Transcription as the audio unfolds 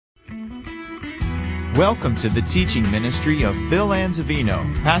Welcome to the teaching ministry of Bill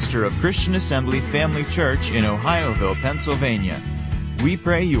Anzavino, pastor of Christian Assembly Family Church in Ohioville, Pennsylvania. We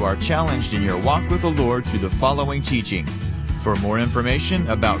pray you are challenged in your walk with the Lord through the following teaching. For more information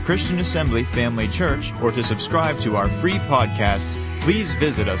about Christian Assembly Family Church or to subscribe to our free podcasts, please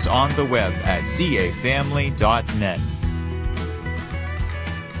visit us on the web at cafamily.net.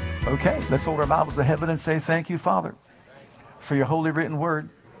 Okay, let's hold our Bibles to heaven and say, thank you, Father, for your holy written word.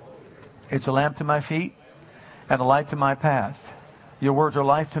 It's a lamp to my feet and a light to my path. Your words are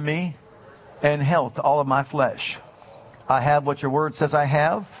life to me and health to all of my flesh. I have what your word says I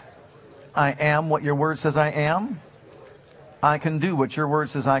have. I am what your word says I am. I can do what your word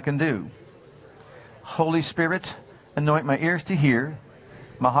says I can do. Holy Spirit, anoint my ears to hear,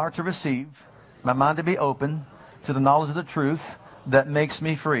 my heart to receive, my mind to be open to the knowledge of the truth that makes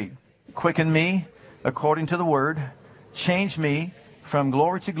me free. Quicken me according to the word. Change me from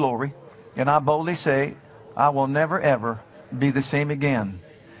glory to glory. And I boldly say, I will never, ever be the same again.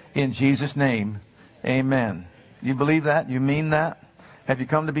 In Jesus' name, amen. You believe that? You mean that? Have you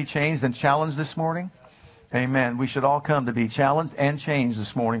come to be changed and challenged this morning? Amen. We should all come to be challenged and changed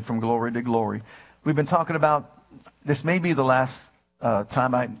this morning from glory to glory. We've been talking about, this may be the last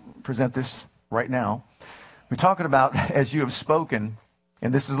time I present this right now. We're talking about, as you have spoken,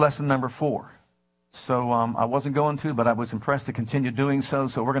 and this is lesson number 4. So I wasn't going to, but I was impressed to continue doing so.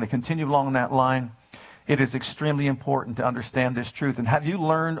 So we're going to continue along that line. It is extremely important to understand this truth. And have you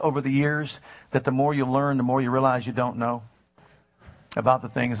learned over the years that the more you learn, the more you realize you don't know about the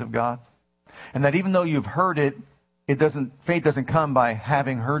things of God? And that even though you've heard it, faith doesn't come by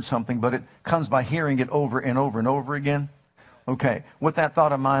having heard something, but it comes by hearing it over and over and over again. Okay, with that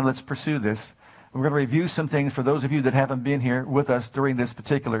thought in mind, let's pursue this. We're going to review some things for those of you that haven't been here with us during this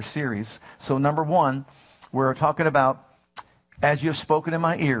particular series. So number 1, we're talking about, as you have spoken in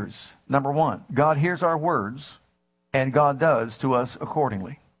my ears. Number 1, God hears our words, and God does to us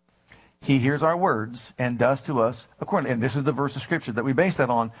accordingly. He hears our words and does to us accordingly. And this is the verse of Scripture that we base that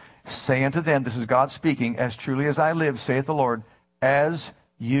on. Say unto them, this is God speaking, as truly as I live, saith the Lord, as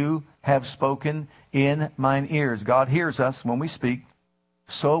you have spoken in mine ears. God hears us when we speak.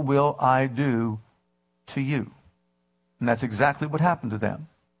 So will I do to you. And that's exactly what happened to them.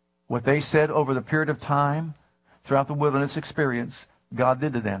 What they said over the period of time throughout the wilderness experience, God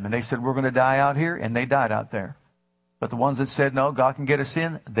did to them. And they said, we're going to die out here, and they died out there. But the ones that said, no, God can get us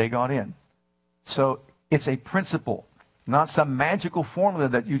in, they got in. So it's a principle, not some magical formula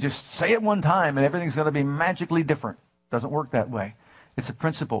that you just say it one time and everything's going to be magically different. It doesn't work that way. It's a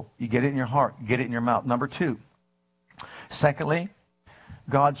principle. You get it in your heart, you get it in your mouth. Number 2. Secondly,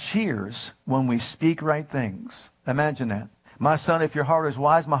 God cheers when we speak right things. Imagine that. My son, if your heart is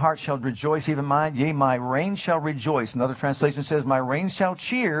wise, my heart shall rejoice, even mine. Yea, my reins shall rejoice. Another translation says, my reins shall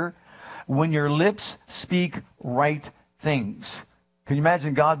cheer when your lips speak right things. Can you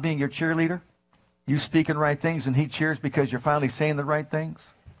imagine God being your cheerleader? You speaking right things, and he cheers because you're finally saying the right things.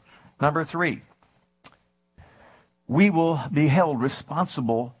 Number 3, we will be held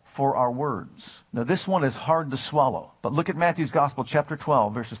responsible for our words. Now, this one is hard to swallow. But look at Matthew's Gospel, chapter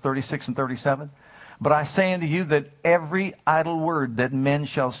 12, verses 36 and 37. But I say unto you that every idle word that men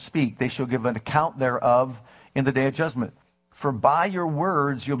shall speak, they shall give an account thereof in the day of judgment. For by your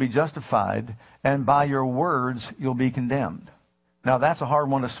words you'll be justified, and by your words you'll be condemned. Now, that's a hard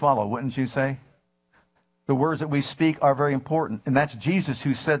one to swallow, wouldn't you say? The words that we speak are very important, and that's Jesus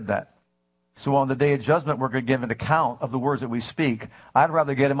who said that. So on the day of judgment, we're going to give an account of the words that we speak. I'd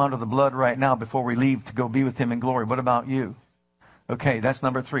rather get him under the blood right now before we leave to go be with him in glory. What about you? Okay, that's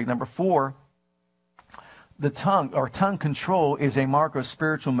number 3. Number 4, the tongue, or tongue control, is a mark of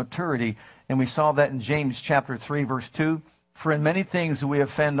spiritual maturity. And we saw that in James chapter 3, verse 2. For in many things we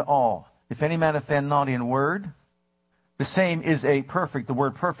offend all. If any man offend not in word, the same is a perfect. The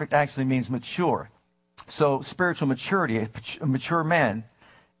word perfect actually means mature. So spiritual maturity, a mature man,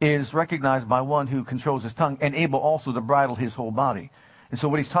 is recognized by one who controls his tongue and able also to bridle his whole body. And so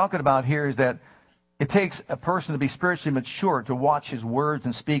what he's talking about here is that it takes a person to be spiritually mature to watch his words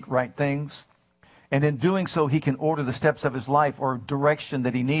and speak right things. And in doing so, he can order the steps of his life, or direction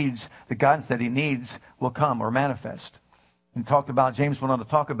that he needs, the guidance that he needs will come or manifest. And James went on to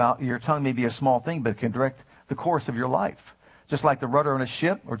talk about your tongue may be a small thing, but it can direct the course of your life. Just like the rudder on a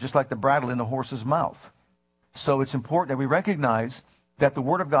ship, or just like the bridle in the horse's mouth. So it's important that we recognize that the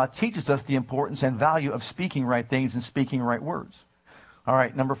Word of God teaches us the importance and value of speaking right things and speaking right words. All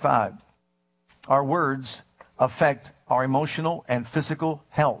right, number 5. Our words affect our emotional and physical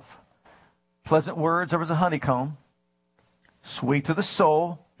health. Pleasant words are as a honeycomb, sweet to the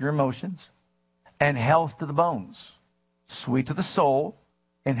soul, your emotions, and health to the bones. Sweet to the soul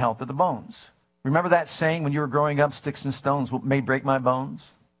and health to the bones. Remember that saying when you were growing up, sticks and stones may break my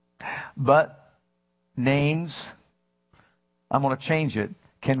bones? But names, I'm going to change it,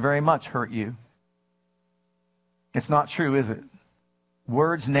 can very much hurt you. It's not true, is it?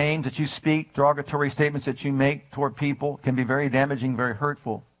 Words, names that you speak, derogatory statements that you make toward people can be very damaging, very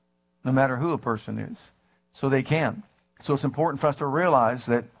hurtful, no matter who a person is. So they can. So it's important for us to realize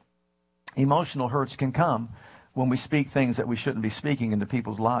that emotional hurts can come when we speak things that we shouldn't be speaking into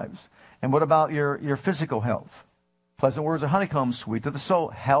people's lives. And what about your physical health? Pleasant words are honeycomb, sweet to the soul,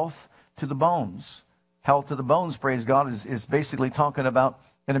 health to the bones. Health to the bones, praise God, is basically talking about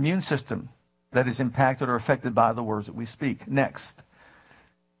an immune system that is impacted or affected by the words that we speak. Next,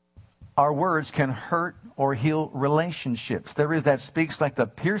 our words can hurt or heal relationships. There is that speaks like the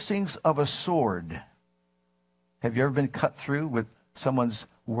piercings of a sword. Have you ever been cut through with someone's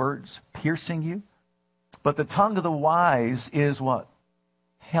words piercing you? But the tongue of the wise is what?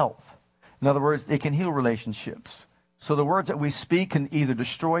 Health. In other words, it can heal relationships. So the words that we speak can either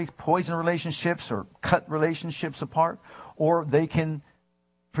destroy, poison relationships or cut relationships apart, or they can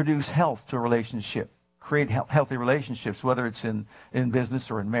produce health to a relationship, create healthy relationships, whether it's in business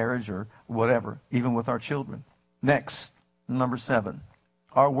or in marriage or whatever, even with our children. Next, number 7.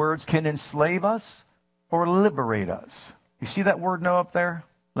 Our words can enslave us or liberate us. You see that word "no" up there?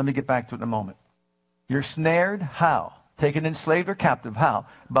 Let me get back to it in a moment. You're snared. How? Taken enslaved or captive. How?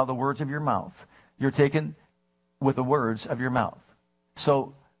 By the words of your mouth. You're taken with the words of your mouth.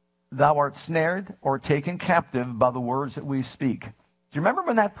 So thou art snared or taken captive by the words that we speak. Do you remember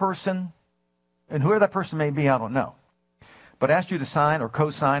when that person, and whoever that person may be, I don't know, but asked you to sign or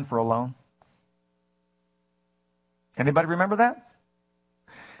co-sign for a loan? Anybody remember that?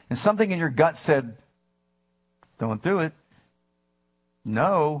 And something in your gut said, don't do it.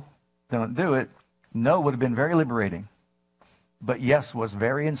 No, don't do it. No would have been very liberating. But yes was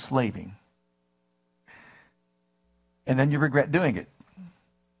very enslaving. And then you regret doing it.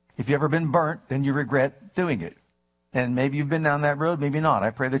 If you've ever been burnt, then you regret doing it. And maybe you've been down that road, maybe not. I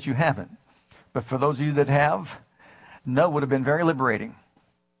pray that you haven't. But for those of you that have, no would have been very liberating,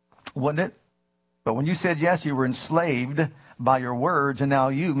 wouldn't it? But when you said yes, you were enslaved by your words, and now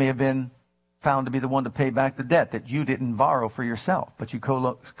you may have been found to be the one to pay back the debt that you didn't borrow for yourself, but you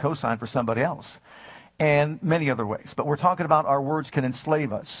co-signed for somebody else. And many other ways. But we're talking about our words can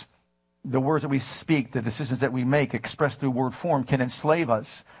enslave us. The words that we speak, the decisions that we make expressed through word form can enslave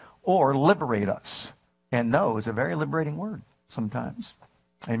us or liberate us. And no is a very liberating word sometimes.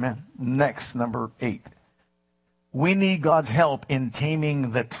 Amen. Next, number 8. We need God's help in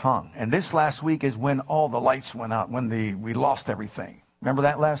taming the tongue. And this last week is when all the lights went out, when we lost everything. Remember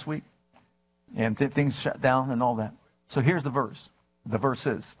that last week? And things shut down and all that. So here's the verse. The verse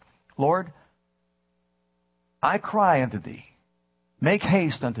is, Lord, I cry unto thee. Make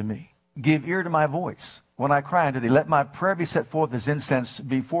haste unto me. Give ear to my voice when I cry unto thee. Let my prayer be set forth as incense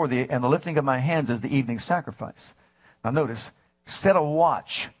before thee, and the lifting of my hands as the evening sacrifice. Now notice, set a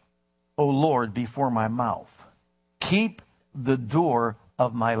watch, O Lord, before my mouth. Keep the door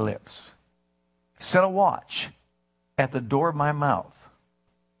of my lips. Set a watch at the door of my mouth,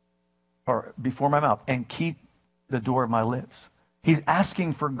 or before my mouth, and keep the door of my lips. He's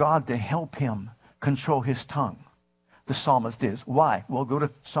asking for God to help him control his tongue. The psalmist is. Why? Well, go to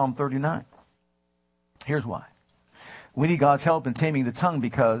Psalm 39. Here's why. We need God's help in taming the tongue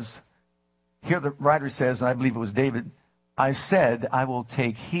because here the writer says, and I believe it was David, I said, I will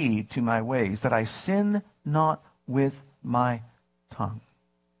take heed to my ways, that I sin not with my tongue.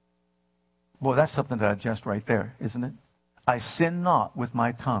 Boy, that's something to digest right there, isn't it? I sin not with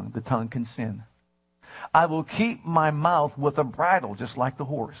my tongue. The tongue can sin. I will keep my mouth with a bridle, just like the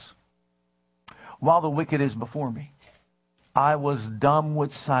horse, while the wicked is before me. I was dumb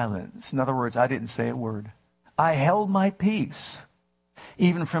with silence. In other words, I didn't say a word. I held my peace,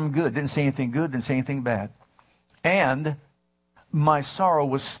 even from good. Didn't say anything good, didn't say anything bad. And my sorrow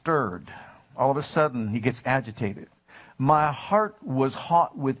was stirred. All of a sudden, he gets agitated. My heart was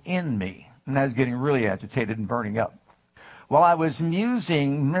hot within me. And I was getting really agitated and burning up. While I was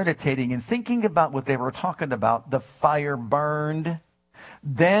musing, meditating, and thinking about what they were talking about, the fire burned.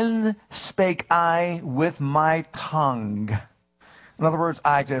 Then spake I with my tongue. In other words,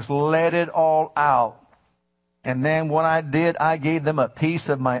 I just let it all out. And then what I did, I gave them a piece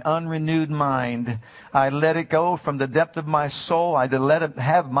of my unrenewed mind. I let it go from the depth of my soul. I did let it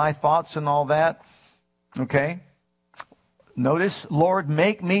have my thoughts and all that. Okay? Notice, Lord,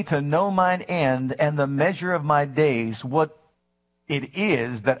 make me to know mine end and the measure of my days, what it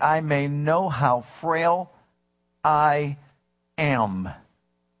is, that I may know how frail I am.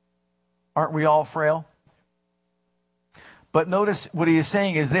 Aren't we all frail? But notice what he is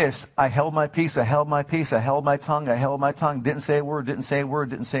saying is this: I held my peace, I held my peace, I held my tongue, didn't say a word, didn't say a word,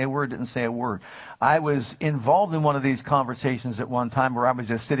 didn't say a word, didn't say a word. I was involved in one of these conversations at one time where I was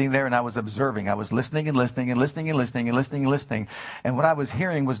just sitting there and I was observing. I was listening and listening and listening and listening and listening and listening. And what I was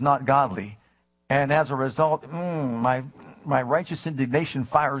hearing was not godly. And as a result, my righteous indignation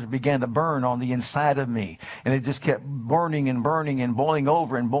fires began to burn on the inside of me. And it just kept burning and burning and boiling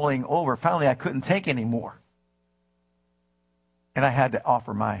over and boiling over. Finally, I couldn't take anymore. And I had to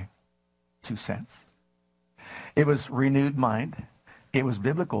offer my 2 cents. It was renewed mind, it was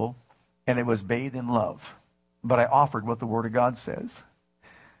biblical, and it was bathed in love. But I offered what the Word of God says.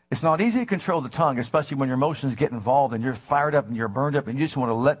 It's not easy to control the tongue, especially when your emotions get involved and you're fired up and you're burned up and you just want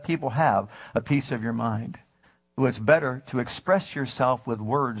to let people have a piece of your mind. Well, it's better to express yourself with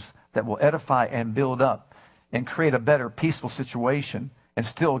words that will edify and build up and create a better, peaceful situation and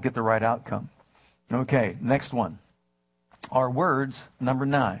still get the right outcome. Okay, next one. Our words, number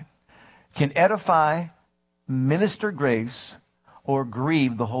 9, can edify, minister grace, or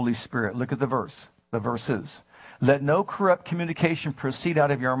grieve the Holy Spirit. Look at the verse. The verse is, let no corrupt communication proceed out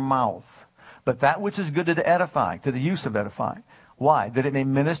of your mouth, but that which is good to edify, to the use of edifying. Why? That it may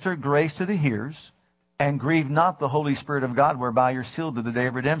minister grace to the hearers, and grieve not the Holy Spirit of God, whereby you're sealed to the day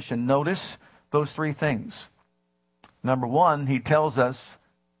of redemption. Notice those 3 things. Number 1, he tells us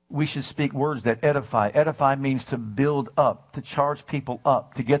we should speak words that edify. Edify means to build up, to charge people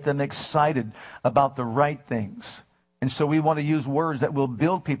up, to get them excited about the right things. And so we want to use words that will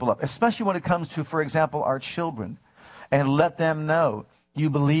build people up, especially when it comes to, for example, our children, and let them know you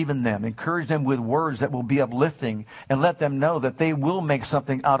believe in them. Encourage them with words that will be uplifting, and let them know that they will make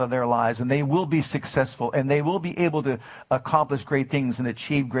something out of their lives, and they will be successful, and they will be able to accomplish great things and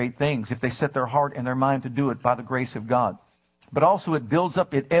achieve great things if they set their heart and their mind to do it by the grace of God. But also it builds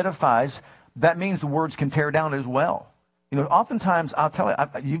up, it edifies. That means the words can tear down as well. You know, oftentimes, I'll tell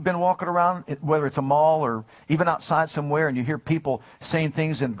you, you've been walking around, whether it's a mall or even outside somewhere, and you hear people saying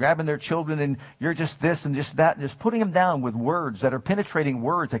things and grabbing their children, and you're just this and just that, and just putting them down with words that are penetrating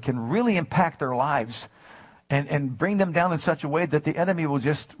words that can really impact their lives and bring them down in such a way that the enemy will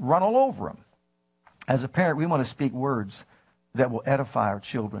just run all over them. As a parent, we want to speak words that will edify our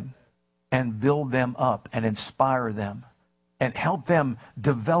children and build them up and inspire them, and help them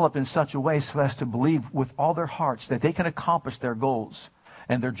develop in such a way so as to believe with all their hearts that they can accomplish their goals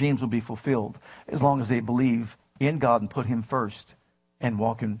and their dreams will be fulfilled as long as they believe in God and put Him first and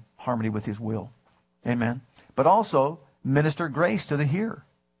walk in harmony with His will. Amen. But also minister grace to the hearer.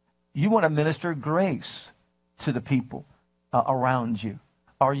 You want to minister grace to the people around you.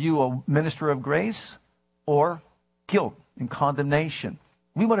 Are you a minister of grace or guilt and condemnation?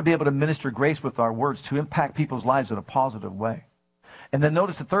 We want to be able to minister grace with our words to impact people's lives in a positive way. And then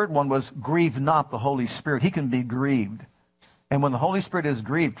notice the third one was grieve not the Holy Spirit. He can be grieved. And when the Holy Spirit is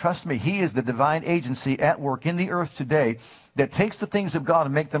grieved, trust me, He is the divine agency at work in the earth today that takes the things of God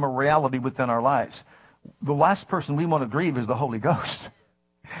and make them a reality within our lives. The last person we want to grieve is the Holy Ghost.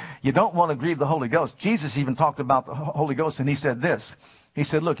 You don't want to grieve the Holy Ghost. Jesus even talked about the Holy Ghost, and He said this. He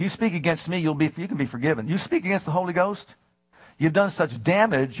said, look, you speak against me, you can be forgiven. You speak against the Holy Ghost, you've done such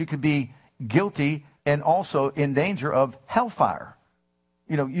damage, you could be guilty and also in danger of hellfire.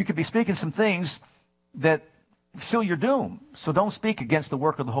 You know, you could be speaking some things that seal your doom. So don't speak against the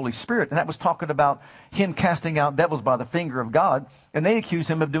work of the Holy Spirit. And that was talking about Him casting out devils by the finger of God. And they accused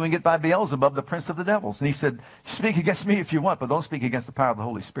Him of doing it by Beelzebub, the prince of the devils. And He said, speak against me if you want, but don't speak against the power of the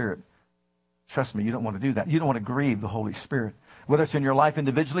Holy Spirit. Trust me, you don't want to do that. You don't want to grieve the Holy Spirit. Whether it's in your life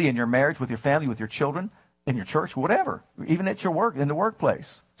individually, in your marriage, with your family, with your children, in your church, whatever, even at your work, in the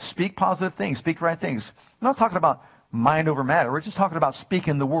workplace. Speak positive things, speak right things. I'm not talking about mind over matter. We're just talking about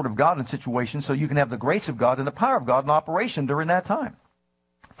speaking the Word of God in situations so you can have the grace of God and the power of God in operation during that time.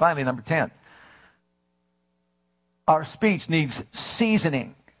 Finally, number 10. Our speech needs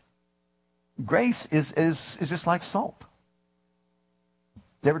seasoning. Grace is just like salt.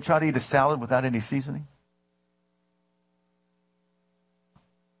 You ever try to eat a salad without any seasoning?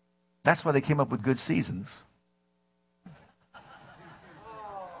 That's why they came up with good seasons.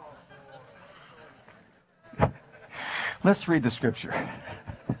 Let's read the scripture.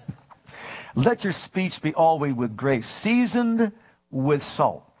 Let your speech be always with grace, seasoned with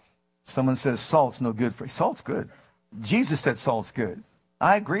salt. Someone says salt's no good for you. Salt's good. Jesus said salt's good.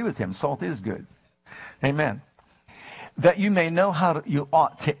 I agree with him. Salt is good. Amen. That you may know how you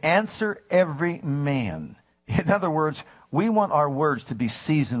ought to answer every man. In other words, we want our words to be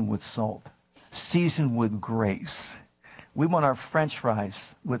seasoned with salt, seasoned with grace. We want our French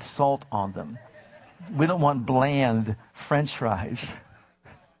fries with salt on them. We don't want bland French fries.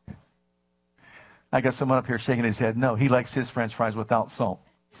 I got someone up here shaking his head. No, he likes his French fries without salt.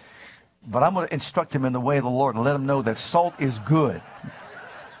 But I'm going to instruct him in the way of the Lord and let him know that salt is good.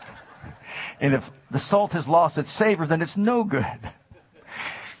 And if the salt has lost its savor, then it's no good.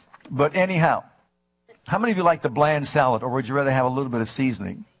 But anyhow, how many of you like the bland salad, or would you rather have a little bit of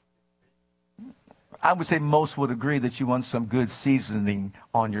seasoning? I would say most would agree that you want some good seasoning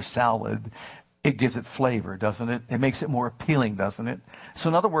on your salad. It gives it flavor, doesn't it? It makes it more appealing, doesn't it? So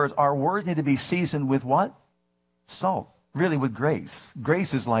in other words, our words need to be seasoned with what? Salt. Really with grace.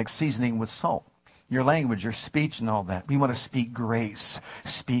 Grace is like seasoning with salt. Your language, your speech and all that. We want to speak grace.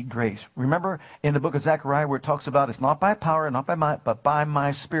 Speak grace. Remember in the book of Zechariah where it talks about it's not by power, not by might, but by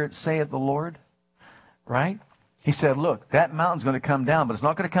my Spirit, saith the Lord. Right? He said, look, that mountain's going to come down, but it's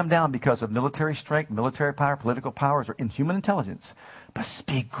not going to come down because of military strength, military power, political powers, or inhuman intelligence. But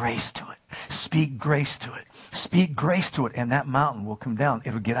speak grace to it. Speak grace to it. Speak grace to it, and that mountain will come down.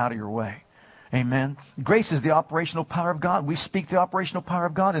 It'll get out of your way. Amen. Grace is the operational power of God. We speak the operational power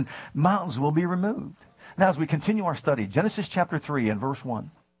of God, and mountains will be removed. Now, as we continue our study, Genesis chapter 3 and verse 1.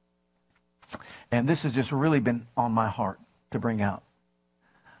 And this has just really been on my heart to bring out.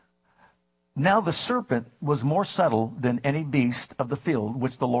 Now the serpent was more subtle than any beast of the field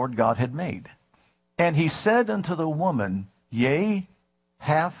which the Lord God had made. And he said unto the woman, Yea,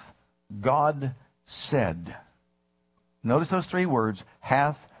 hath God said. Notice those three words,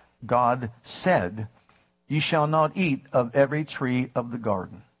 hath God said, Ye shall not eat of every tree of the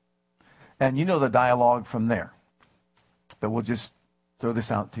garden. And you know the dialogue from there. But we'll just throw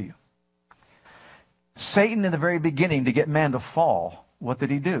this out to you. Satan in the very beginning, to get man to fall, what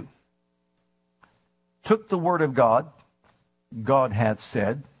did he do? Took the word of God, God hath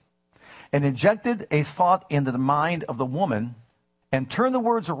said, and injected a thought into the mind of the woman and turned the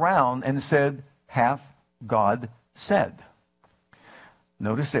words around and said, hath God said.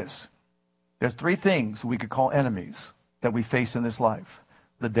 Notice this. There's three things we could call enemies that we face in this life.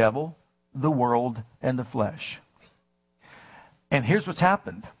 The devil, the world, and the flesh. And here's what's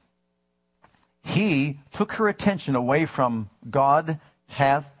happened. He took her attention away from God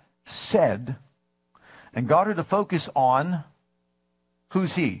hath said and got her to focus on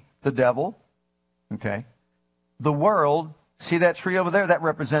who's he? The devil. Okay. The world. See that tree over there? That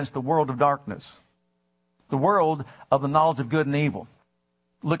represents the world of darkness. The world of the knowledge of good and evil.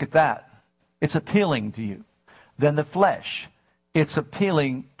 Look at that. It's appealing to you. Then the flesh. It's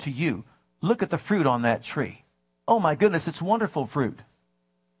appealing to you. Look at the fruit on that tree. Oh my goodness, it's wonderful fruit.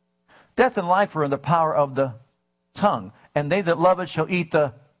 Death and life are in the power of the tongue. And they that love it shall eat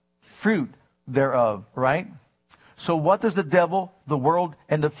the fruit thereof, right? So what does the devil, the world,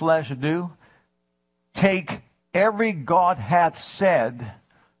 and the flesh do? Take every God hath said,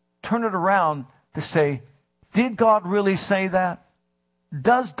 turn it around to say, did God really say that?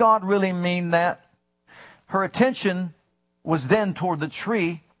 Does God really mean that? Her attention was then toward the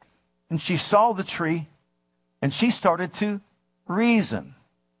tree, and she saw the tree, and she started to reason.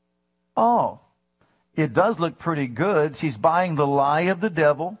 Oh, it does look pretty good. She's buying the lie of the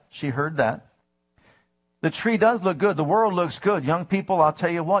devil. She heard that. The tree does look good. The world looks good. Young people, I'll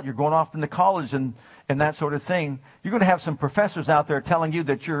tell you what, you're going off into college and that sort of thing. You're going to have some professors out there telling you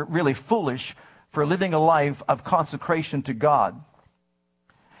that you're really foolish for living a life of consecration to God.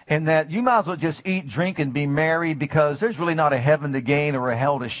 And that you might as well just eat, drink, and be merry because there's really not a heaven to gain or a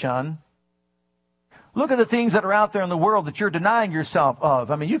hell to shun. Look at the things that are out there in the world that you're denying yourself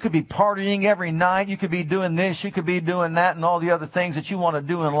of. I mean, you could be partying every night. You could be doing this. You could be doing that and all the other things that you want to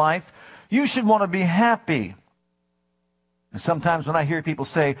do in life. You should want to be happy. And sometimes when I hear people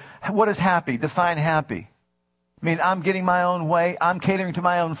say, what is happy? Define happy. I mean, I'm getting my own way. I'm catering to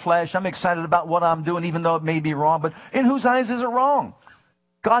my own flesh. I'm excited about what I'm doing, even though it may be wrong. But in whose eyes is it wrong?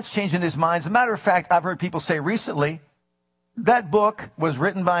 God's changing his mind. As a matter of fact, I've heard people say recently, that book was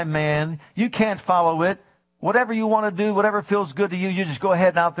written by man. You can't follow it. Whatever you want to do, whatever feels good to you, you just go ahead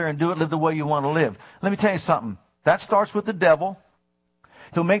and out there and do it. Live the way you want to live. Let me tell you something. That starts with the devil.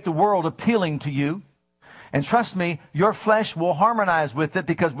 He'll make the world appealing to you. And trust me, your flesh will harmonize with it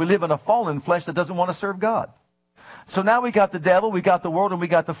because we live in a fallen flesh that doesn't want to serve God. So now we got the devil, we got the world, and we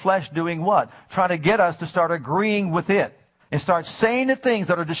got the flesh doing what? Trying to get us to start agreeing with it and start saying the things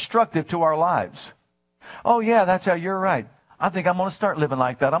that are destructive to our lives. Oh yeah, that's how you're right. I think I'm going to start living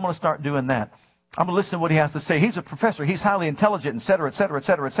like that. I'm going to start doing that. I'm going to listen to what he has to say. He's a professor. He's highly intelligent, et cetera, et cetera, et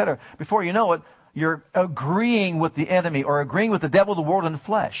cetera, et cetera. Before you know it, you're agreeing with the enemy or agreeing with the devil, the world, and the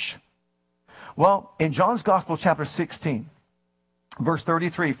flesh. Well, in John's Gospel, chapter 16, verse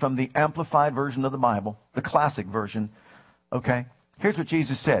 33, from the Amplified version of the Bible, the classic version, okay, here's what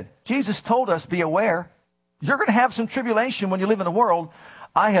Jesus said. Jesus told us, be aware, you're going to have some tribulation when you live in the world.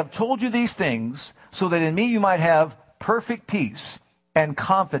 I have told you these things so that in me you might have perfect peace and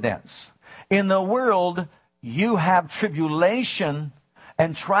confidence. In the world you have tribulation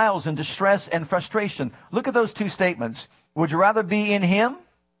and trials and distress and frustration. Look at those two statements. Would you rather be in him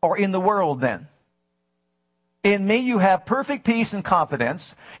or in the world then? In me you have perfect peace and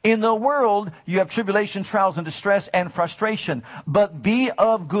confidence. In the world you have tribulation, trials, and distress and frustration. But be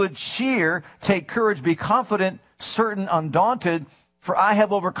of good cheer, take courage, be confident, certain, undaunted, for I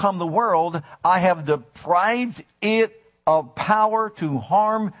have overcome the world. I have deprived it of power to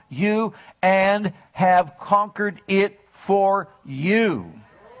harm you and have conquered it for you.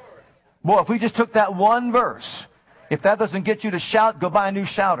 Boy, if we just took that one verse, if that doesn't get you to shout, go buy a new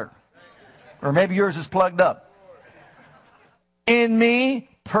shouter. Or maybe yours is plugged up. In me,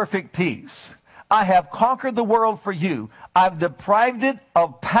 perfect peace. I have conquered the world for you. I've deprived it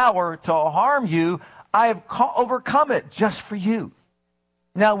of power to harm you. I have overcome it just for you.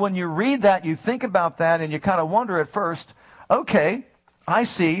 Now, when you read that, you think about that, and you kind of wonder at first, okay, I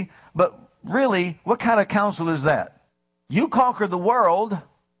see, but really, what kind of counsel is that? You conquered the world,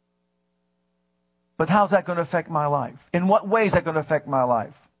 but how's that going to affect my life? In what way is that going to affect my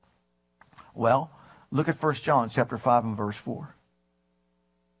life? Well, look at 1 John chapter 5 and verse 4.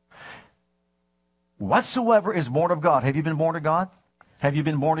 Whatsoever is born of God. Have you been born of God? Have you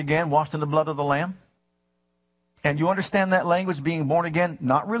been born again, washed in the blood of the Lamb? And you understand that language, being born again,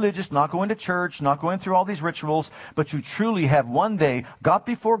 not religious, not going to church, not going through all these rituals, but you truly have one day got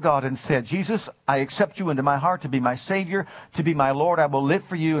before God and said, Jesus, I accept you into my heart to be my Savior, to be my Lord. I will live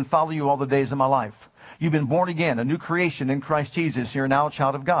for you and follow you all the days of my life. You've been born again, a new creation in Christ Jesus. You're now a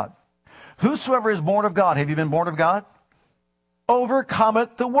child of God. Whosoever is born of God, have you been born of God?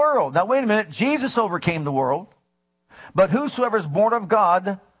 Overcometh the world. Now wait a minute, Jesus overcame the world. But whosoever is born of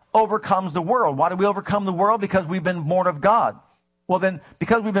God overcomes the world. Why do we overcome the world? Because we've been born of God. Well then,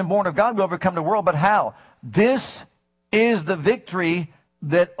 because we've been born of God, we overcome the world. But how? This is the victory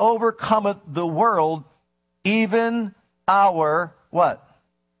that overcometh the world, even our, what?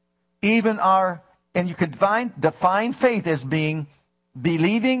 Even our, and you could define faith as being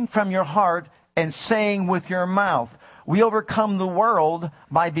believing from your heart and saying with your mouth. We overcome the world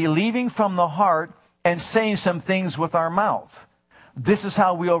by believing from the heart and saying some things with our mouth. This is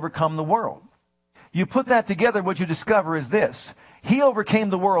how we overcome the world. You put that together, what you discover is this. He overcame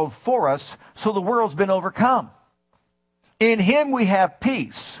the world for us, so the world's been overcome. In him we have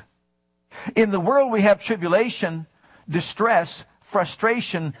peace. In the world we have tribulation, distress,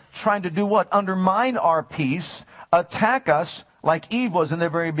 frustration, trying to do what? Undermine our peace, attack us like Eve was in the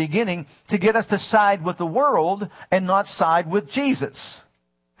very beginning, to get us to side with the world and not side with Jesus.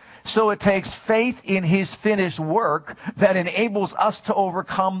 So it takes faith in his finished work that enables us to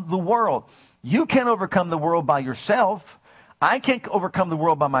overcome the world. You can't overcome the world by yourself. I can't overcome the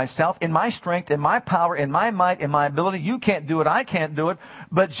world by myself, in my strength, in my power, in my might, in my ability. You can't do it. I can't do it.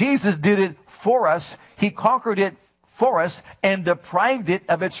 But Jesus did it for us. He conquered it for us and deprived it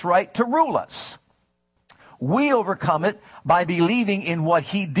of its right to rule us. We overcome it by believing in what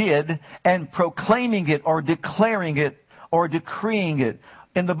he did and proclaiming it or declaring it or decreeing it.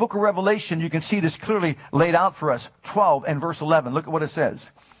 In the book of Revelation, you can see this clearly laid out for us. 12 and verse 11. Look at what it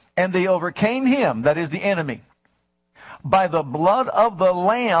says. And they overcame him, that is the enemy, by the blood of the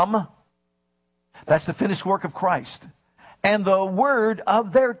Lamb. That's the finished work of Christ. And the word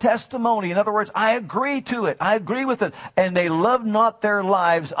of their testimony. In other words, I agree to it. I agree with it. And they loved not their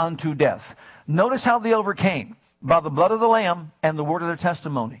lives unto death. Notice how they overcame. By the blood of the Lamb and the word of their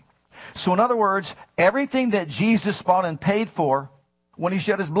testimony. So in other words, everything that Jesus bought and paid for when he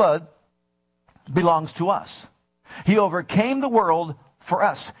shed his blood belongs to us. He overcame the world for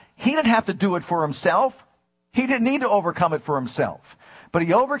us. He didn't have to do it for himself. He didn't need to overcome it for himself. But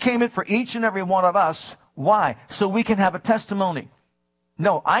he overcame it for each and every one of us. Why? So we can have a testimony.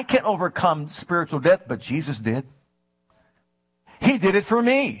 No, I can't overcome spiritual death, but Jesus did. He did it for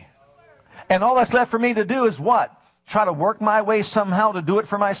me. And all that's left for me to do is what? Try to work my way somehow to do it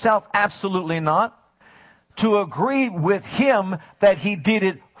for myself? Absolutely not. To agree with him that he did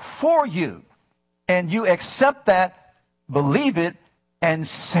it for you. And you accept that, believe it, and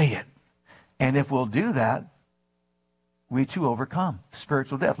say it. And if we'll do that, we too overcome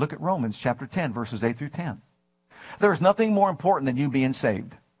spiritual death. Look at Romans chapter 10, verses 8 through 10. There is nothing more important than you being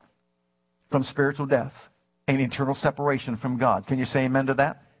saved from spiritual death and eternal separation from God. Can you say amen to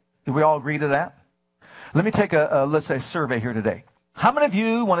that? Do we all agree to that? Let me take let's say, survey here today. How many of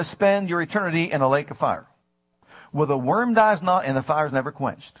you want to spend your eternity in a lake of fire, where the worm dies not and the fire is never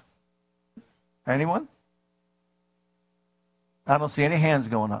quenched? Anyone? I don't see any hands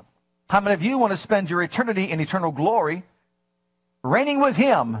going up. How many of you want to spend your eternity in eternal glory, reigning with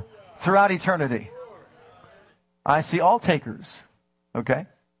him throughout eternity? I see all takers. Okay?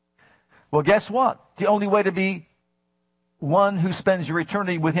 Well, guess what? The only way to be one who spends your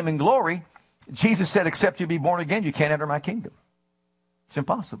eternity with him in glory, Jesus said, except you be born again, you can't enter my kingdom. It's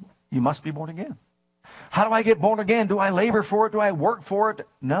impossible. You must be born again. How do I get born again? Do I labor for it? Do I work for it?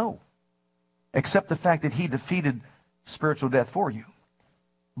 No. Except the fact that he defeated spiritual death for you.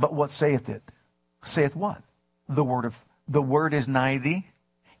 But what saith it? Saith what? The word is nigh thee,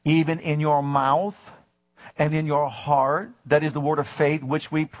 even in your mouth and in your heart. That is the word of faith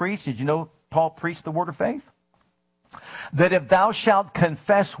which we preach. Did you know Paul preached the word of faith? That if thou shalt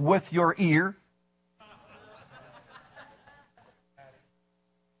confess with your ear,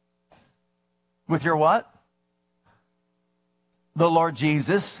 with your what? The Lord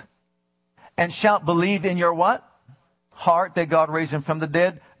Jesus, and shalt believe in your what? Heart that God raised him from the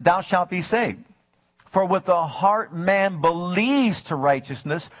dead, thou shalt be saved. For with the heart man believes to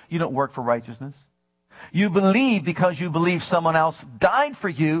righteousness. You don't work for righteousness. You believe because you believe someone else died for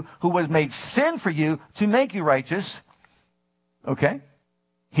you, who was made sin for you to make you righteous. Okay?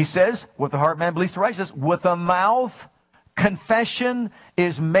 He says, with the heart man believes to righteousness. With the mouth, confession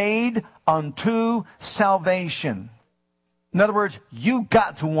is made unto salvation. In other words, you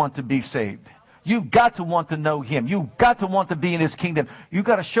got to want to be saved. You've got to want to know him. You've got to want to be in his kingdom. You've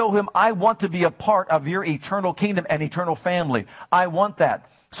got to show him, I want to be a part of your eternal kingdom and eternal family. I want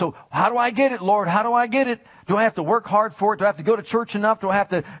that. So how do I get it, Lord? How do I get it? Do I have to work hard for it? Do I have to go to church enough? Do I have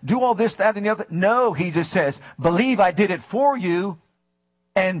to do all this, that, and the other? No, he just says, believe I did it for you,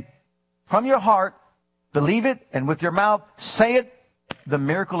 and from your heart, believe it, and with your mouth, say it. The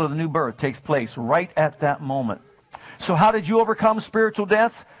miracle of the new birth takes place right at that moment. So how did you overcome spiritual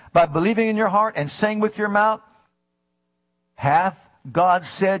death? By believing in your heart and saying with your mouth, hath God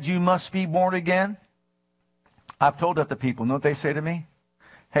said you must be born again? I've told that to people. Know what they say to me?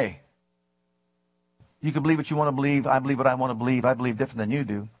 Hey, you can believe what you want to believe. I believe what I want to believe. I believe different than you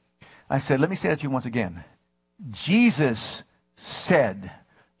do. I said, let me say that to you once again. Jesus said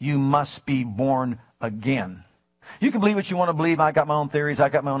you must be born again. You can believe what you want to believe. I got my own theories. I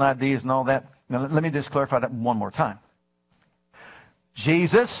got my own ideas and all that. Now, let me just clarify that one more time.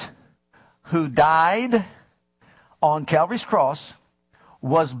 Jesus, who died on Calvary's cross,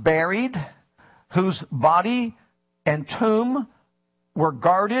 was buried, whose body and tomb were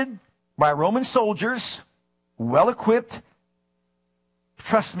guarded by Roman soldiers, well equipped,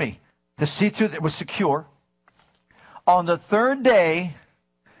 trust me, to see to it was secure. On the third day,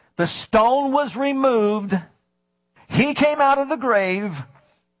 the stone was removed. He came out of the grave,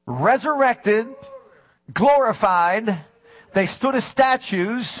 resurrected, glorified. They stood as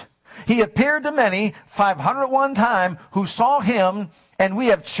statues. He appeared to many, 500 at one time, who saw him, and we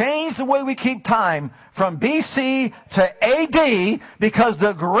have changed the way we keep time from BC to AD because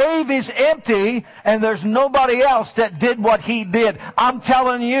the grave is empty and there's nobody else that did what he did. I'm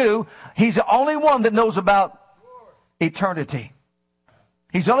telling you, he's the only one that knows about eternity.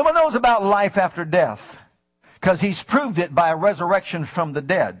 He's the only one that knows about life after death because he's proved it by a resurrection from the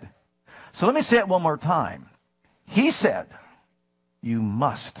dead. So let me say it one more time. He said, you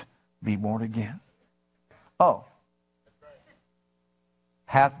must be born again. Oh.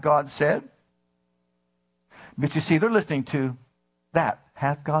 Hath God said? But you see, they're listening to that.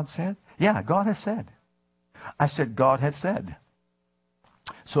 Hath God said? Yeah, God has said. I said, God had said.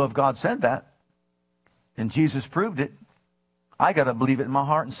 So if God said that, and Jesus proved it, I got to believe it in my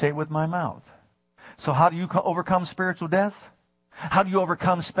heart and say it with my mouth. So how do you overcome spiritual death? How do you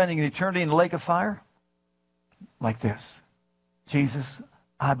overcome spending an eternity in the lake of fire? Like this. Jesus,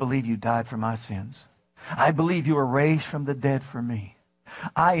 I believe you died for my sins. I believe you were raised from the dead for me.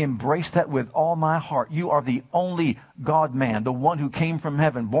 I embrace that with all my heart. You are the only God-man, the one who came from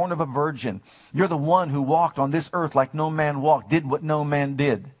heaven, born of a virgin. You're the one who walked on this earth like no man walked, did what no man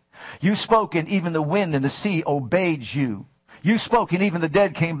did. You spoke and even the wind and the sea obeyed you. You spoke and even the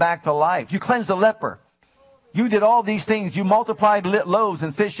dead came back to life. You cleansed the leper. You did all these things. You multiplied loaves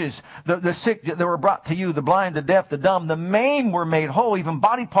and fishes. The sick that were brought to you, the blind, the deaf, the dumb, the maimed were made whole. Even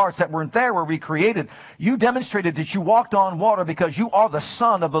body parts that weren't there were recreated. You demonstrated that you walked on water because you are the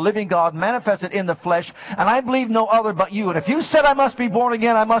Son of the living God manifested in the flesh. And I believe no other but you. And if you said I must be born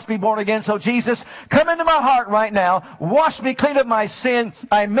again, I must be born again. So Jesus, come into my heart right now. Wash me clean of my sin.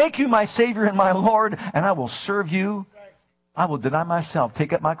 I make you my Savior and my Lord. And I will serve you. I will deny myself,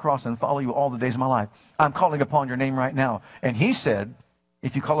 take up my cross, and follow you all the days of my life. I'm calling upon your name right now. And he said,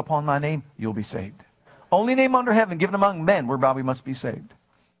 if you call upon my name, you'll be saved. Only name under heaven given among men whereby we must be saved.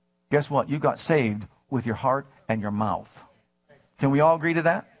 Guess what? You got saved with your heart and your mouth. Can we all agree to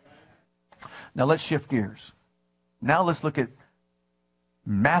that? Now let's shift gears. Now let's look at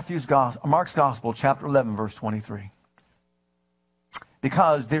Mark's Gospel, chapter 11, verse 23.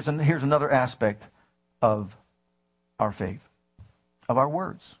 Because here's another aspect of our faith, of our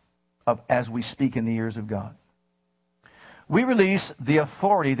words, of as we speak in the ears of God. We release the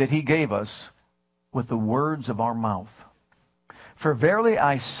authority that he gave us with the words of our mouth. For verily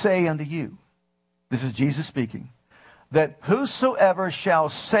I say unto you, this is Jesus speaking, that whosoever shall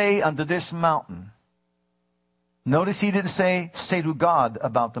say unto this mountain, notice he didn't say to God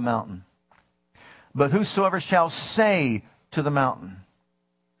about the mountain, but whosoever shall say to the mountain,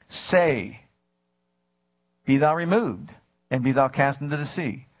 say, be thou removed, and be thou cast into the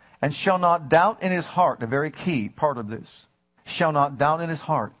sea, and shall not doubt in his heart, a very key part of this, shall not doubt in his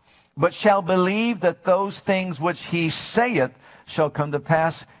heart, but shall believe that those things which he saith shall come to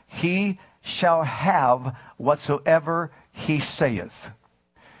pass, he shall have whatsoever he saith.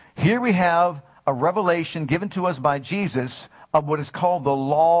 Here we have a revelation given to us by Jesus of what is called the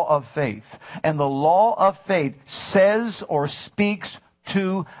law of faith. And the law of faith says or speaks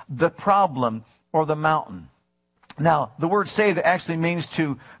to the problem or the mountain. Now, the word say that actually means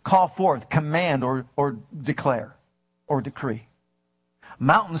to call forth, command, or declare, or decree.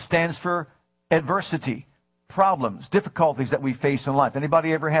 Mountain stands for adversity, problems, difficulties that we face in life.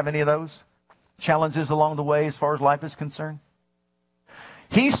 Anybody ever have any of those challenges along the way as far as life is concerned?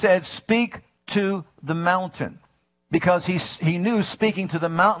 He said, speak to the mountain, because he knew speaking to the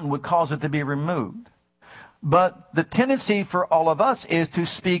mountain would cause it to be removed. But the tendency for all of us is to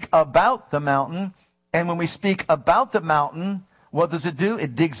speak about the mountain. And when we speak about the mountain, what does it do?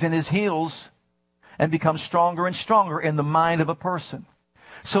 It digs in his heels and becomes stronger and stronger in the mind of a person.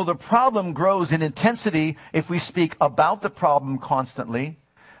 So the problem grows in intensity if we speak about the problem constantly.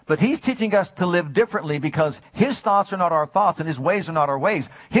 But he's teaching us to live differently, because his thoughts are not our thoughts and his ways are not our ways.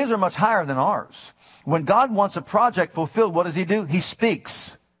 His are much higher than ours. When God wants a project fulfilled, what does he do? He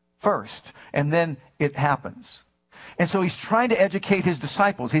speaks first, and then it happens. And so he's trying to educate his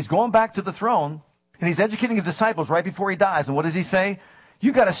disciples. He's going back to the throne, and he's educating his disciples right before he dies. And what does he say?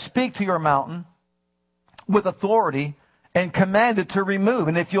 You got to speak to your mountain with authority and command it to remove.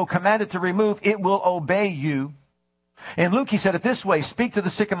 And if you'll command it to remove, it will obey you. In Luke, he said it this way: speak to the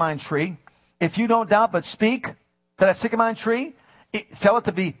sycamore tree. If you don't doubt, but speak to that sycamore tree, tell it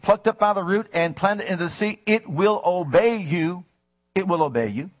to be plucked up by the root and planted into the sea. It will obey you. It will obey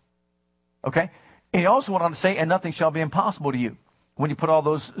you. Okay? And he also went on to say, and nothing shall be impossible to you, when you put all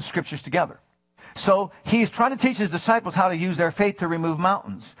those scriptures together. So he's trying to teach his disciples how to use their faith to remove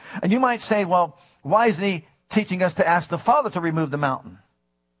mountains. And you might say, well, why isn't he teaching us to ask the Father to remove the mountain?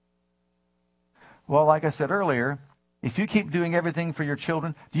 Well, like I said earlier, if you keep doing everything for your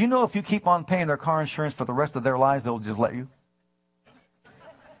children, do you know if you keep on paying their car insurance for the rest of their lives, they'll just let you?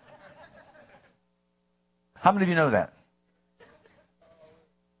 How many of you know that?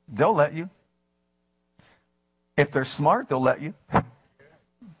 They'll let you. If they're smart, they'll let you.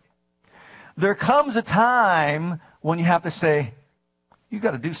 There comes a time when you have to say, you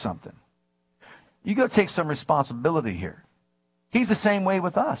got to do something. You got to take some responsibility here. He's the same way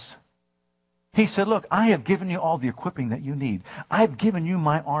with us. He said, look, I have given you all the equipping that you need. I've given you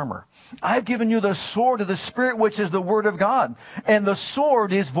my armor. I've given you the sword of the Spirit, which is the Word of God. And the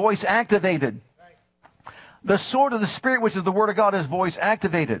sword is voice activated. The sword of the Spirit, which is the Word of God, is voice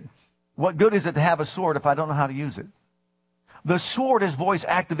activated. What good is it to have a sword if I don't know how to use it? The sword is voice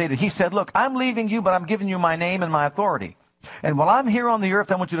activated. He said, look, I'm leaving you, but I'm giving you my name and my authority. And while I'm here on the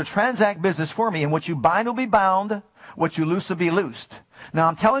earth, I want you to transact business for me. And what you bind will be bound. What you loose will be loosed. Now,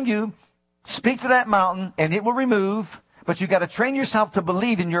 I'm telling you, speak to that mountain and it will remove. But you got to train yourself to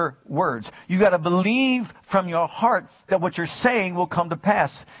believe in your words. You got to believe from your heart that what you're saying will come to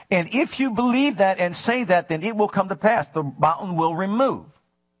pass. And if you believe that and say that, then it will come to pass. The mountain will remove.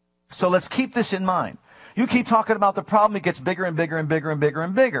 So let's keep this in mind. You keep talking about the problem, it gets bigger and bigger and bigger and bigger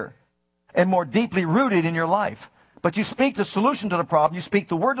and bigger and more deeply rooted in your life. But you speak the solution to the problem, you speak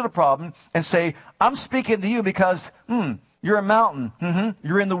the word to the problem and say, I'm speaking to you because, you're a mountain.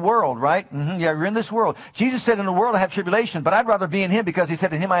 You're in the world, right? Yeah, you're in this world. Jesus said, in the world I have tribulation, but I'd rather be in him, because he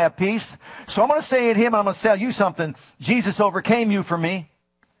said, in him I have peace. So I'm going to say in him, I'm going to tell you something. Jesus overcame you for me.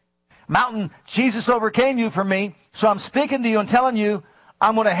 Mountain, Jesus overcame you for me. So I'm speaking to you and telling you,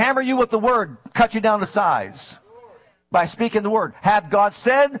 I'm going to hammer you with the word, cut you down to size by speaking the word. Hath God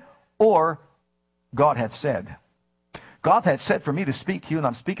said, or God hath said. God hath said for me to speak to you, and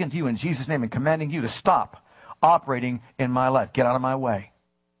I'm speaking to you in Jesus' name and commanding you to stop operating in my life. Get out of my way.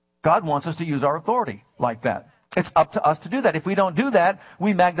 God wants us to use our authority like that. It's up to us to do that. If we don't do that,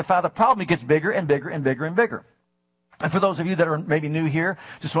 we magnify the problem. It gets bigger and bigger and bigger and bigger. And for those of you that are maybe new here,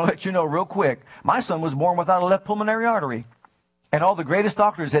 just want to let you know real quick, my son was born without a left pulmonary artery. And all the greatest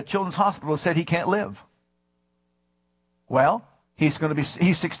doctors at Children's Hospital said he can't live. Well, he's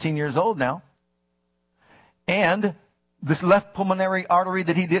 16 years old now. And this left pulmonary artery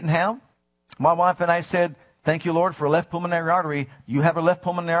that he didn't have, my wife and I said, thank you, Lord, for a left pulmonary artery. You have a left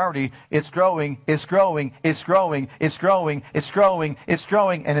pulmonary artery. It's growing, it's growing, it's growing, it's growing, it's growing, it's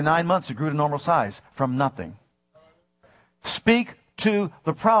growing. And in 9 months, it grew to normal size from nothing. Speak to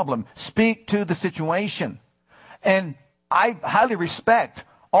the problem. Speak to the situation. And I highly respect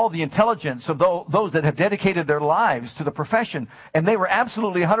all the intelligence of those that have dedicated their lives to the profession. And they were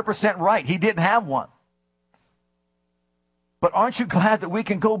absolutely 100% right. He didn't have one. But aren't you glad that we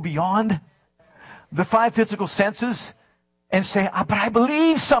can go beyond the 5 physical senses and say, but I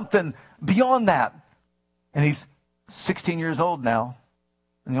believe something beyond that? And he's 16 years old now.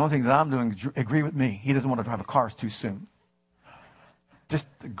 And the only thing that I'm doing is agree with me. He doesn't want to drive a car too soon. Just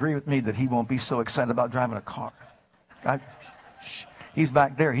agree with me that he won't be so excited about driving a car. He's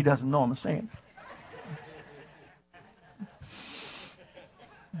back there. He doesn't know I'm saying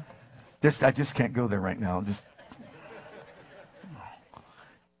it. I just can't go there right now.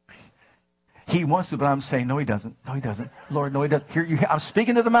 He wants to, but I'm saying, no, he doesn't. No, he doesn't. Lord, no, he doesn't. I'm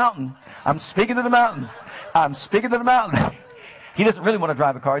speaking to the mountain. I'm speaking to the mountain. I'm speaking to the mountain. He doesn't really want to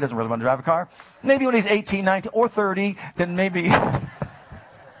drive a car. He doesn't really want to drive a car. Maybe when he's 18, 19, or 30, then maybe.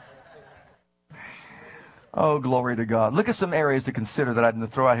 Oh, glory to God. Look at some areas to consider that I'm going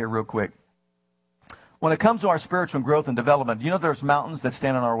to throw out here real quick. When it comes to our spiritual growth and development, you know there's mountains that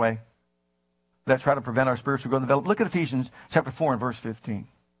stand in our way that try to prevent our spiritual growth and development. Look at Ephesians chapter 4 and verse 15.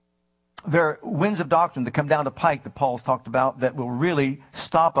 There are winds of doctrine that come down the pike that Paul's talked about that will really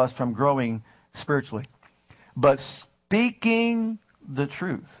stop us from growing spiritually. But speaking the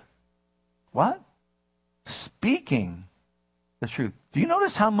truth. What? Speaking the truth. Do you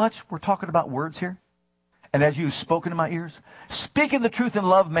notice how much we're talking about words here? And as you've spoken in my ears, speaking the truth in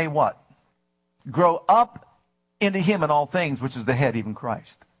love may what? Grow up into him in all things, which is the head, even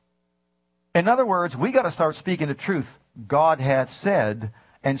Christ. In other words, we got to start speaking the truth God hath said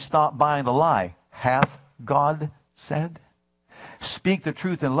and stop buying the lie. Hath God said? Speak the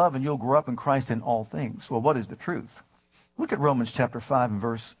truth in love and you'll grow up in Christ in all things. Well, what is the truth? Look at Romans chapter 5 and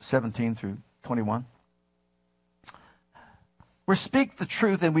verse 17 through 21. We speak the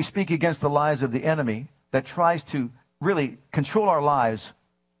truth and we speak against the lies of the enemy that tries to really control our lives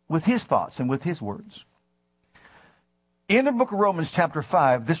with his thoughts and with his words. In the book of Romans chapter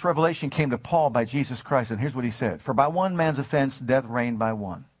 5, this revelation came to Paul by Jesus Christ, and here's what he said. For by one man's offense, death reigned by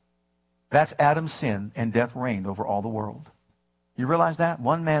one. That's Adam's sin, and death reigned over all the world. You realize that?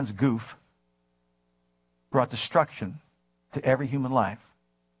 One man's goof brought destruction to every human life.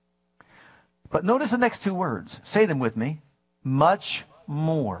 But notice the next 2 words. Say them with me. Much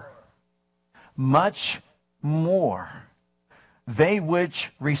more. Much more. They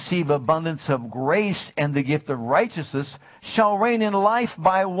which receive abundance of grace and the gift of righteousness shall reign in life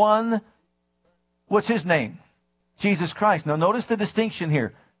by one. What's his name? Jesus Christ. Now notice the distinction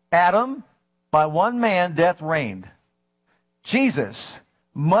here. Adam, by one man death reigned. Jesus,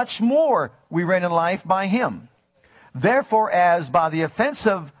 much more we reign in life by him. Therefore, as by the offense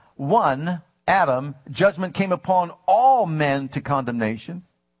of one, Adam, judgment came upon all men to condemnation,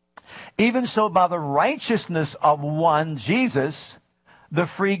 even so by the righteousness of one, Jesus, the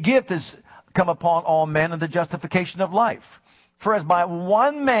free gift has come upon all men in the justification of life. For as by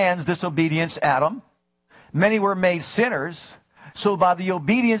one man's disobedience, Adam, many were made sinners, so by the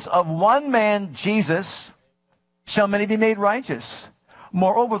obedience of one man, Jesus, shall many be made righteous.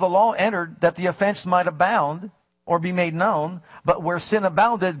 Moreover, the law entered that the offense might abound or be made known, but where sin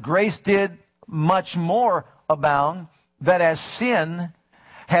abounded, grace did much more abound, that as sin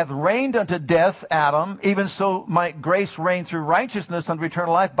hath reigned unto death, Adam, even so might grace reign through righteousness unto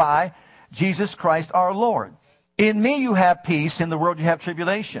eternal life by Jesus Christ our Lord. In me you have peace, in the world you have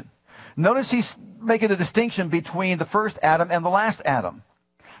tribulation. Notice he's making a distinction between the first Adam and the last Adam.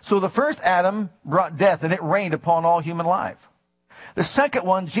 So the first Adam brought death, and it reigned upon all human life. The second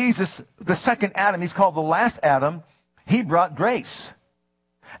one, Jesus, the second Adam, he's called the last Adam, he brought grace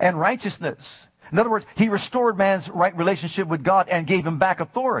and righteousness. In other words, he restored man's right relationship with God and gave him back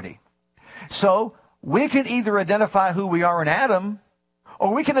authority. So we can either identify who we are in Adam,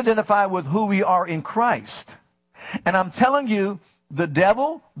 or we can identify with who we are in Christ. And I'm telling you, the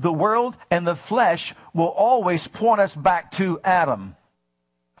devil, the world, and the flesh will always point us back to Adam.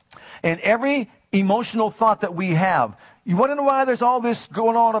 And every emotional thought that we have, you want to know why there's all this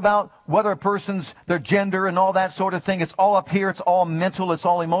going on about whether a person's, their gender and all that sort of thing? It's all up here. It's all mental. It's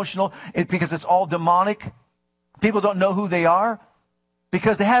all emotional. Because it's all demonic. People don't know who they are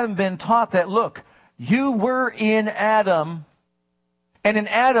because they haven't been taught that, look, you were in Adam And in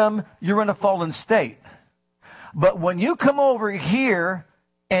Adam, you're in a fallen state. But when you come over here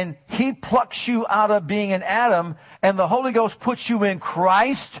and he plucks you out of being in Adam and the Holy Ghost puts you in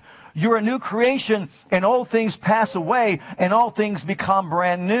Christ, you're a new creation and old things pass away and all things become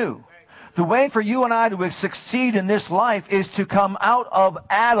brand new. The way for you and I to succeed in this life is to come out of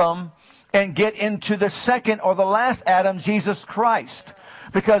Adam and get into the second or the last Adam, Jesus Christ.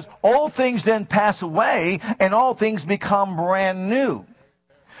 Because all things then pass away and all things become brand new.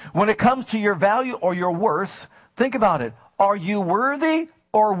 When it comes to your value or your worth, think about it. Are you worthy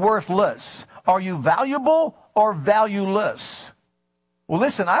or worthless? Are you valuable or valueless? Well,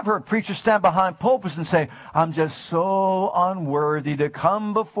 listen, I've heard preachers stand behind pulpits and say, I'm just so unworthy to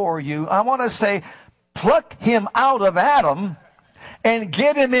come before you. I want to say, pluck him out of Adam and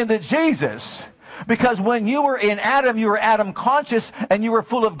get him into Jesus. Because when you were in Adam, you were Adam conscious and you were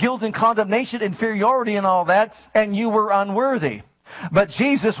full of guilt and condemnation, inferiority and all that, and you were unworthy. But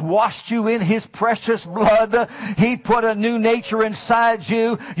Jesus washed you in his precious blood. He put a new nature inside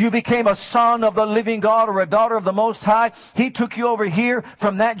you. You became a son of the living God or a daughter of the Most High. He took you over here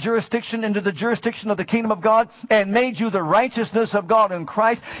from that jurisdiction into the jurisdiction of the kingdom of God and made you the righteousness of God in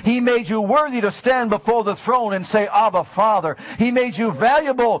Christ. He made you worthy to stand before the throne and say, Abba, Father. He made you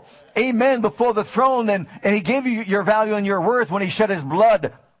valuable, amen, before the throne. And he gave you your value and your worth when he shed his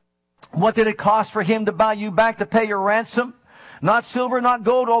blood. What did it cost for him to buy you back, to pay your ransom? Not silver, not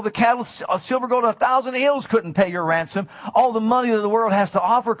gold. All the cattle, silver, gold, and 1,000 hills couldn't pay your ransom. All the money that the world has to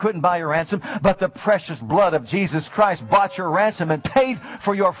offer couldn't buy your ransom. But the precious blood of Jesus Christ bought your ransom and paid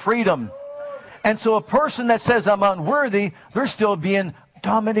for your freedom. And so a person that says, I'm unworthy, they're still being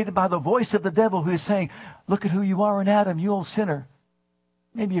dominated by the voice of the devil who is saying, look at who you are in Adam, you old sinner.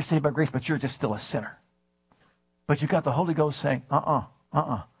 Maybe you're saved by grace, but you're just still a sinner. But you got the Holy Ghost saying,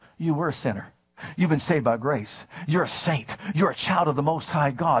 you were a sinner. You've been saved by grace. You're a saint. You're a child of the Most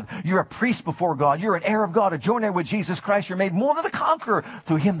High God. You're a priest before God. You're an heir of God, a joint heir with Jesus Christ. You're made more than a conqueror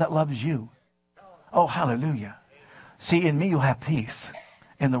through him that loves you. Oh, hallelujah. See, in me you'll have peace.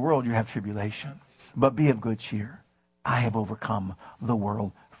 In the world you have tribulation. But be of good cheer. I have overcome the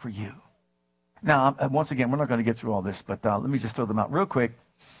world for you. Now, once again, we're not going to get through all this, but let me just throw them out real quick.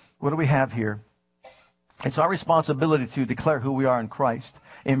 What do we have here? It's our responsibility to declare who we are in Christ.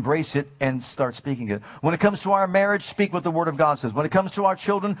 Embrace it and start speaking it. When it comes to our marriage, speak what the Word of God says. When it comes to our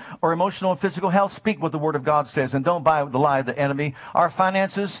children or emotional and physical health, speak what the Word of God says. And don't buy the lie of the enemy. Our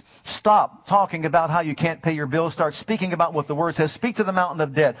finances, stop talking about how you can't pay your bills. Start speaking about what the Word says. Speak to the mountain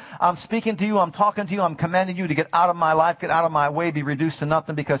of debt. I'm speaking to you. I'm talking to you. I'm commanding you to get out of my life, get out of my way, be reduced to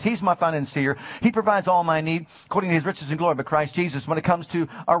nothing, because he's my financier. He provides all my need according to his riches and glory by Christ Jesus. When it comes to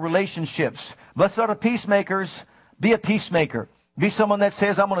our relationships, blessed are the peacemakers. Be a peacemaker. Be someone that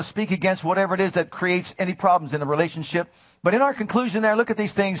says, I'm going to speak against whatever it is that creates any problems in a relationship. But in our conclusion there, look at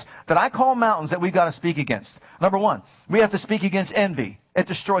these things that I call mountains that we've got to speak against. Number one, we have to speak against envy. It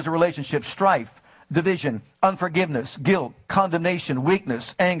destroys a relationship. Strife, division, unforgiveness, guilt, condemnation,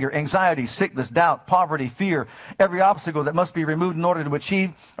 weakness, anger, anxiety, sickness, doubt, poverty, fear. Every obstacle that must be removed in order to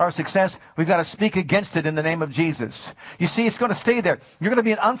achieve our success, we've got to speak against it in the name of Jesus. You see, it's going to stay there. You're going to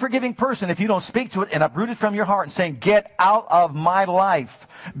be an unforgiving person if you don't speak to it and uproot it from your heart and saying, get out of my life.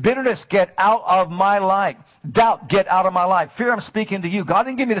 Bitterness, get out of my life. Doubt, get out of my life. Fear, I'm speaking to you. God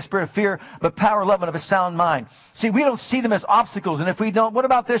didn't give me the spirit of fear, but power, love, and of a sound mind. See, we don't see them as obstacles. And if we don't, what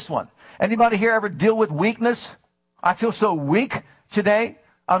about this one? Anybody here ever deal with weakness? I feel so weak today.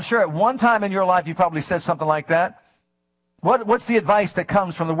 I'm sure at one time in your life you probably said something like that. What's the advice that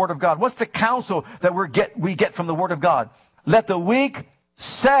comes from the Word of God? What's the counsel that we get from the Word of God? Let the weak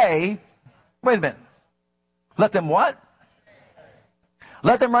say, wait a minute. Let them what?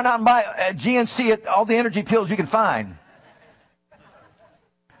 Let them run out and buy GNC, all the energy pills you can find.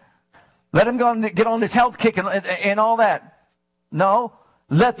 Let them go and get on this health kick and all that. No.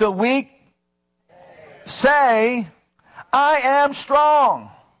 Let the weak say, I am strong.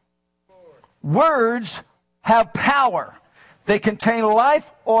 Words have power. They contain life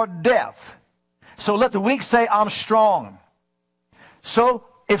or death. So let the weak say, I'm strong. So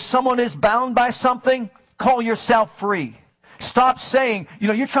if someone is bound by something, call yourself free. Stop saying,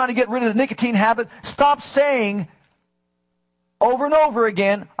 you're trying to get rid of the nicotine habit. Stop saying over and over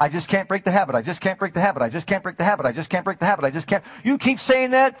again, I just can't break the habit. I just can't break the habit. I just can't break the habit. I just can't break the habit. I just can't. You keep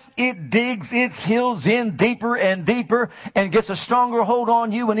saying that, it digs its heels in deeper and deeper and gets a stronger hold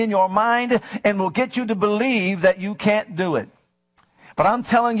on you and in your mind and will get you to believe that you can't do it. But I'm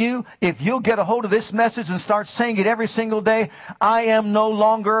telling you, if you'll get a hold of this message and start saying it every single day, I am no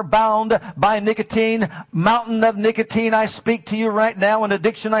longer bound by nicotine. Mountain of nicotine, I speak to you right now. And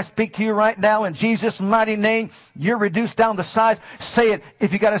addiction, I speak to you right now. In Jesus' mighty name, you're reduced down to size. Say it.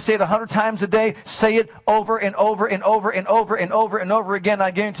 If you got to say it 100 times a day, say it over and over and over and over and over and over again.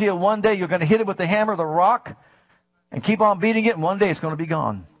 I guarantee you one day you're going to hit it with the hammer, the rock, and keep on beating it, and one day it's going to be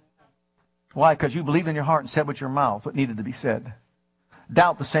gone. Why? Because you believed in your heart and said with your mouth what needed to be said.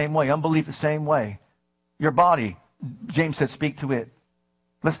 Doubt the same way. Unbelief the same way. Your body, James said, speak to it.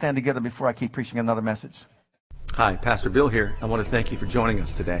 Let's stand together before I keep preaching another message. Hi, Pastor Bill here. I want to thank you for joining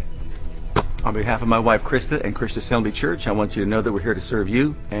us today. On behalf of my wife, Krista, and Christian Assembly Church, I want you to know that we're here to serve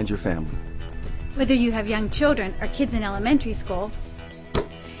you and your family. Whether you have young children or kids in elementary school,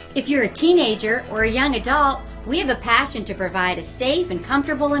 if you're a teenager or a young adult, we have a passion to provide a safe and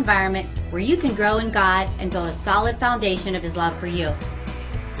comfortable environment where you can grow in God and build a solid foundation of His love for you.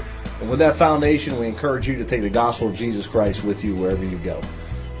 And with that foundation, we encourage you to take the gospel of Jesus Christ with you wherever you go.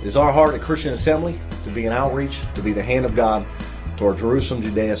 It is our heart at Christian Assembly to be an outreach, to be the hand of God toward Jerusalem,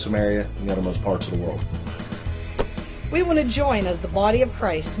 Judea, Samaria, and the uttermost parts of the world. We want to join as the body of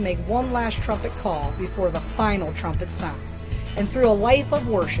Christ to make one last trumpet call before the final trumpet sound, and through a life of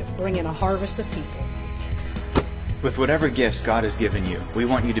worship, bring in a harvest of people. With whatever gifts God has given you, we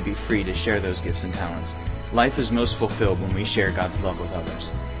want you to be free to share those gifts and talents. Life is most fulfilled when we share God's love with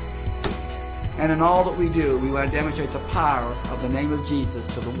others. And in all that we do, we want to demonstrate the power of the name of Jesus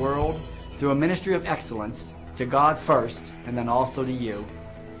to the world through a ministry of excellence to God first, and then also to you.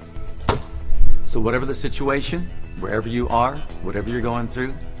 So whatever the situation, wherever you are, whatever you're going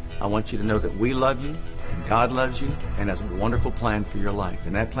through, I want you to know that we love you, and God loves you, and has a wonderful plan for your life.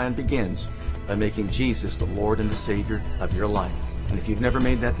 And that plan begins by making Jesus the Lord and the Savior of your life. And if you've never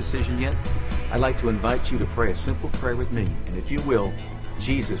made that decision yet, I'd like to invite you to pray a simple prayer with me. And if you will,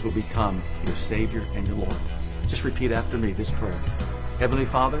 Jesus will become your Savior and your Lord. Just repeat after me this prayer. Heavenly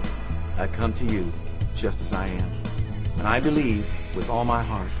Father, I come to you just as I am. And I believe with all my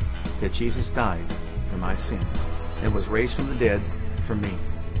heart that Jesus died for my sins and was raised from the dead for me.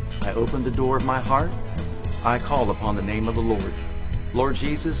 I open the door of my heart. I call upon the name of the Lord. Lord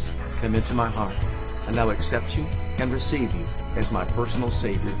Jesus, come into my heart, and I'll accept you and receive you as my personal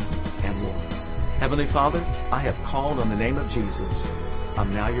Savior and Lord. Heavenly Father, I have called on the name of Jesus.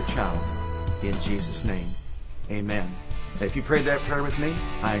 I'm now your child. In Jesus' name, amen. Now, if you prayed that prayer with me,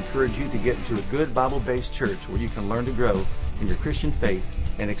 I encourage you to get into a good Bible-based church where you can learn to grow in your Christian faith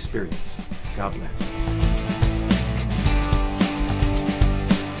and experience. God bless.